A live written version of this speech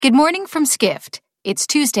Good morning from Skift. It's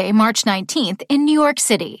Tuesday, March 19th in New York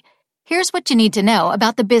City. Here's what you need to know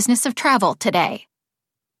about the business of travel today.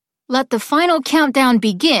 Let the final countdown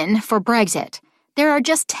begin for Brexit. There are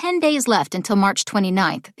just 10 days left until March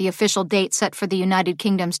 29th, the official date set for the United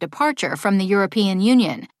Kingdom's departure from the European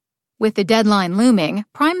Union. With the deadline looming,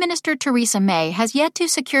 Prime Minister Theresa May has yet to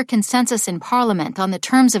secure consensus in Parliament on the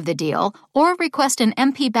terms of the deal or request an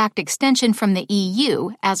MP-backed extension from the EU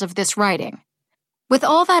as of this writing. With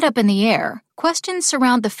all that up in the air, questions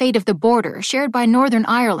surround the fate of the border shared by Northern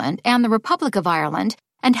Ireland and the Republic of Ireland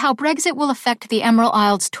and how Brexit will affect the Emerald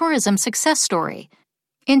Isles tourism success story.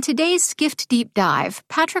 In today's Skift Deep Dive,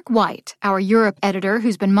 Patrick White, our Europe editor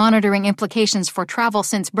who's been monitoring implications for travel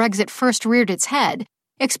since Brexit first reared its head,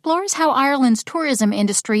 explores how Ireland's tourism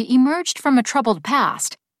industry emerged from a troubled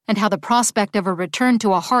past and how the prospect of a return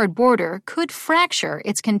to a hard border could fracture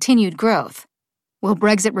its continued growth. Will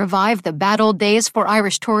Brexit revive the bad old days for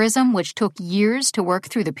Irish tourism, which took years to work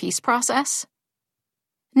through the peace process?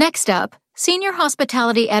 Next up, senior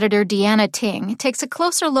hospitality editor Deanna Ting takes a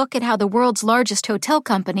closer look at how the world's largest hotel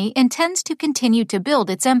company intends to continue to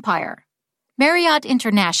build its empire. Marriott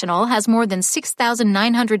International has more than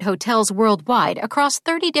 6,900 hotels worldwide across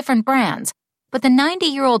 30 different brands, but the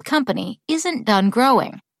 90-year-old company isn't done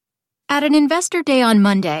growing. At an investor day on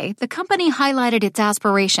Monday, the company highlighted its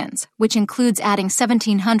aspirations, which includes adding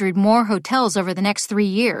 1,700 more hotels over the next 3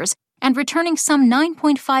 years and returning some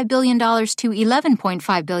 $9.5 billion to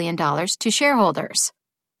 $11.5 billion to shareholders.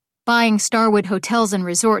 Buying Starwood Hotels and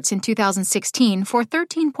Resorts in 2016 for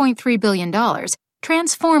 $13.3 billion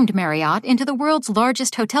transformed Marriott into the world's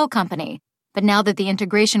largest hotel company. But now that the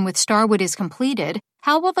integration with Starwood is completed,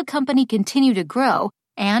 how will the company continue to grow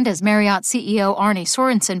and, as Marriott CEO Arne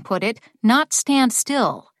Sorensen put it, not stand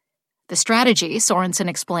still? The strategy, Sorensen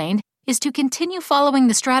explained, is to continue following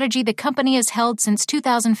the strategy the company has held since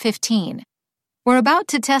 2015. We're about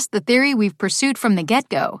to test the theory we've pursued from the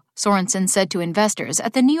get-go, Sorensen said to investors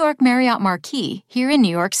at the New York Marriott Marquis here in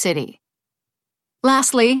New York City.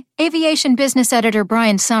 Lastly, aviation business editor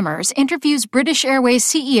Brian Summers interviews British Airways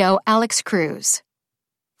CEO Alex Cruz.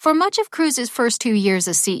 For much of Cruz's first 2 years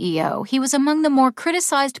as CEO, he was among the more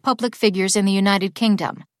criticized public figures in the United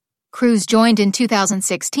Kingdom. Cruz joined in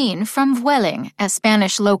 2016 from Vueling, a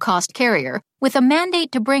Spanish low-cost carrier, with a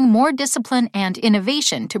mandate to bring more discipline and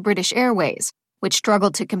innovation to British Airways, which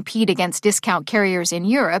struggled to compete against discount carriers in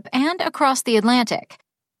Europe and across the Atlantic.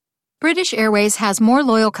 British Airways has more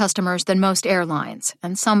loyal customers than most airlines,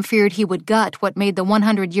 and some feared he would gut what made the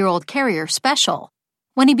 100-year-old carrier special.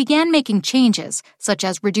 When he began making changes, such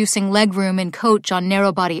as reducing legroom in coach on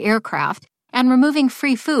narrow-body aircraft and removing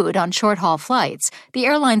free food on short-haul flights, the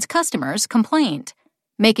airline's customers complained.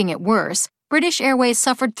 Making it worse, British Airways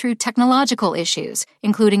suffered through technological issues,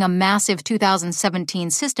 including a massive 2017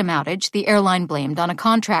 system outage the airline blamed on a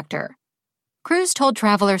contractor. Cruz told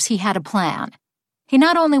travelers he had a plan. He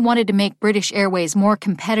not only wanted to make British Airways more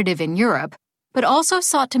competitive in Europe, but also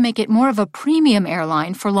sought to make it more of a premium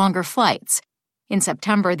airline for longer flights. In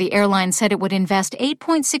September, the airline said it would invest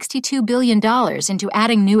 $8.62 billion into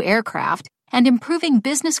adding new aircraft and improving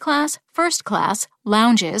business class, first class,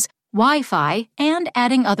 lounges, Wi-Fi, and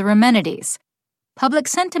adding other amenities. Public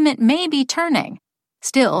sentiment may be turning.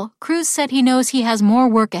 Still, Cruz said he knows he has more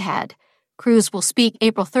work ahead. Cruz will speak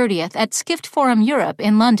April 30th at Skift Forum Europe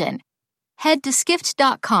in London. Head to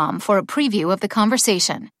skift.com for a preview of the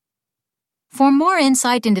conversation. For more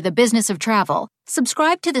insight into the business of travel,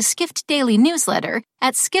 subscribe to the Skift Daily newsletter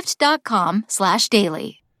at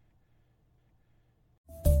skift.com/daily.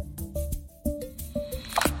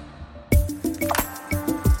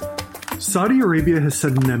 Saudi Arabia has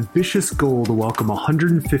set an ambitious goal to welcome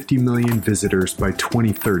 150 million visitors by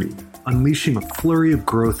 2030, unleashing a flurry of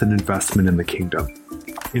growth and investment in the kingdom.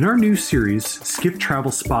 In our new series, Skift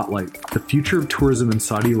Travel Spotlight, The Future of Tourism in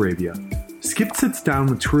Saudi Arabia, Skift sits down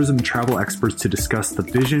with tourism and travel experts to discuss the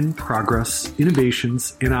vision, progress,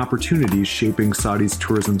 innovations, and opportunities shaping Saudi's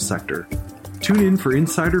tourism sector. Tune in for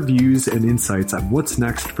insider views and insights on what's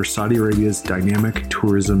next for Saudi Arabia's dynamic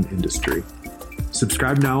tourism industry.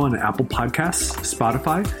 Subscribe now on Apple Podcasts,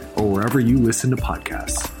 Spotify, or wherever you listen to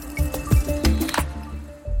podcasts.